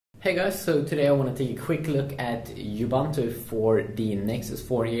Hey guys, so today I want to take a quick look at Ubuntu for the Nexus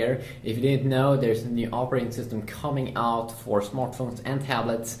 4 here. If you didn't know, there's a new operating system coming out for smartphones and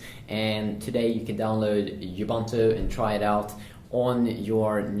tablets, and today you can download Ubuntu and try it out on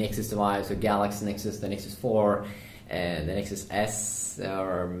your Nexus device, so Galaxy Nexus, the Nexus 4, the Nexus S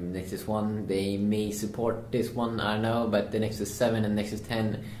or Nexus 1. They may support this one, I don't know, but the Nexus 7 and Nexus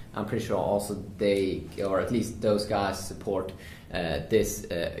 10, I'm pretty sure also they, or at least those guys, support this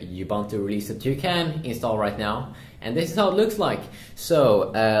Ubuntu release that you can install right now. And this is how it looks like.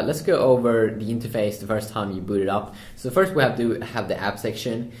 So let's go over the interface the first time you boot it up. So first we have to have the app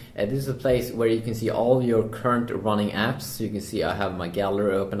section. This is a place where you can see all your current running apps. So you can see I have my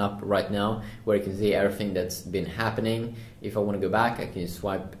gallery open up right now, where you can see everything that's been happening. If I want to go back, I can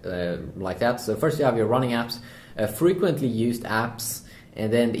swipe like that. So first you have your running apps, frequently used apps,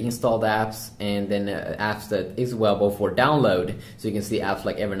 and then the installed apps, and then apps that is available for download. So you can see apps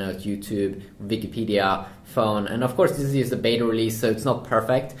like Evernote, YouTube, Wikipedia, phone, and of course this is just a beta release, so it's not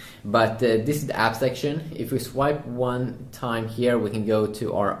perfect, but this is the app section. If we swipe one time here, we can go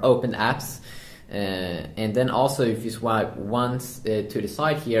to our open apps, and then also if you swipe once to the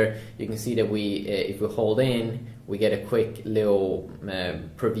side here, you can see that we if we hold in, we get a quick little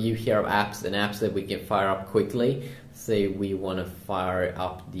preview here of apps and apps that we can fire up quickly. Say we want to fire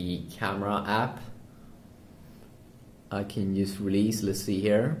up the camera app. I can just release, let's see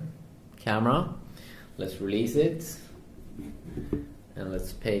here, camera. Let's release it. And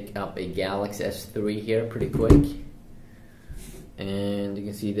let's pick up a Galaxy S3 here pretty quick. And you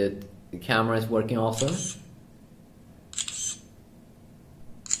can see that the camera is working also.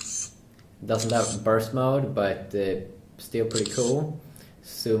 Doesn't have burst mode, but still pretty cool.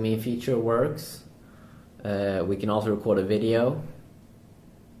 Zoom in feature works. We can also record a video.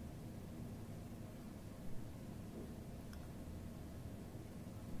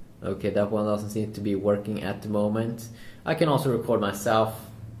 Okay, that one doesn't seem to be working at the moment. I can also record myself.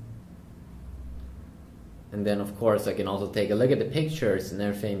 And then of course I can also take a look at the pictures and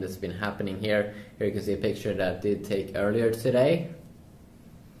everything that's been happening here. Here you can see a picture that I did take earlier today.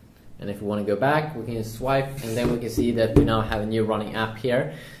 And if we want to go back, we can swipe, and then we can see that we now have a new running app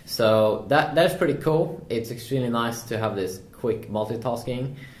here. So that's pretty cool. It's extremely nice to have this quick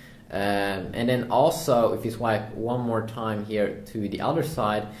multitasking. And then also, if you swipe one more time here to the other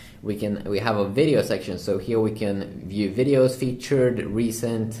side, we have a video section. So here we can view videos featured,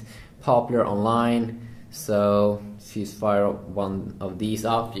 recent, popular, online. So if you fire one of these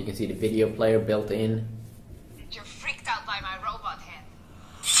up, you can see the video player built in. You're freaked out by my robot head.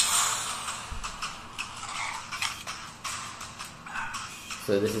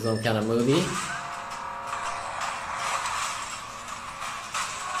 So this is some kind of movie.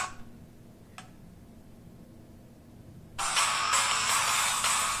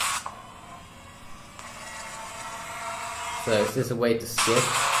 So is this a way to skip?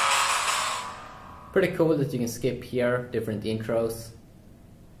 Pretty cool that you can skip here, different intros.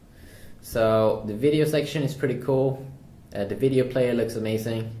 So the video section is pretty cool. The video player looks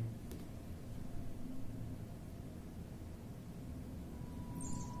amazing.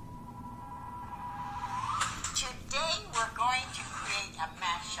 Today we're going to create a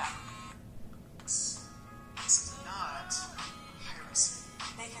mashup. This is not piracy.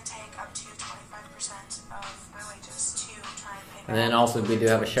 They can take up to 25% of my wages to try and pay back. And then also we do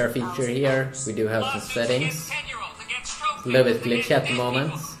have a share feature here. We do have some settings. A little bit glitchy at the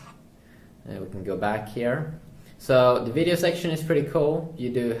moment. And we can go back here. So the video section is pretty cool. You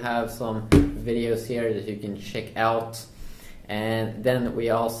do have some videos here that you can check out. And then we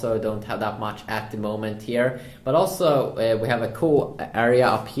also don't have that much at the moment here, but also we have a cool area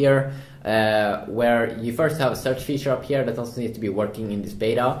up here where you first have a search feature up here that also needs to be working in this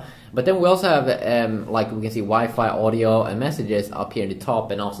beta, but then we also have like we can see Wi-Fi, audio, and messages up here in the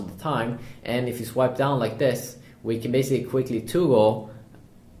top, and also the time. And if you swipe down like this, we can basically quickly toggle.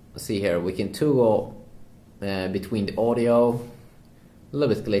 See here, we can toggle between the audio. A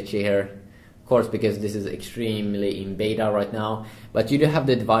little bit glitchy here, course, because this is extremely in beta right now, but you do have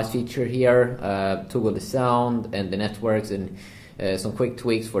the device feature here, toggle the sound and the networks, and some quick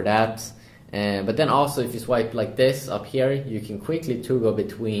tweaks for that. But then also if you swipe like this up here, you can quickly toggle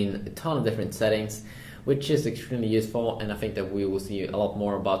between a ton of different settings, which is extremely useful, and I think that we will see a lot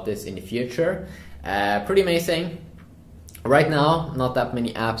more about this in the future. Pretty amazing. Right now not that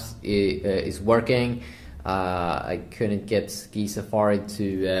many apps is working. I couldn't get Ski Safari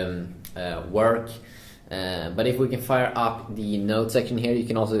to work, but if we can fire up the note section here, you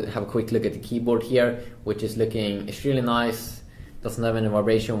can also have a quick look at the keyboard here, which is looking extremely nice. Doesn't have any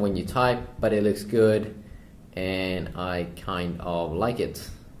vibration when you type, but it looks good, and I kind of like it.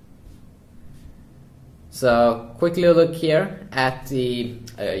 So quickly look here at the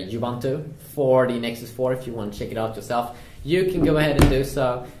Ubuntu for the Nexus 4 if you want to check it out yourself. You can go ahead and do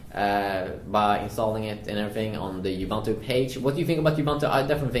so by installing it and everything on the Ubuntu page. What do you think about Ubuntu? I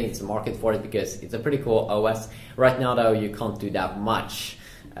definitely think it's a market for it because it's a pretty cool OS. Right now though, you can't do that much.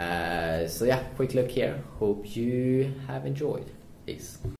 So yeah, quick look here. Hope you have enjoyed. Peace.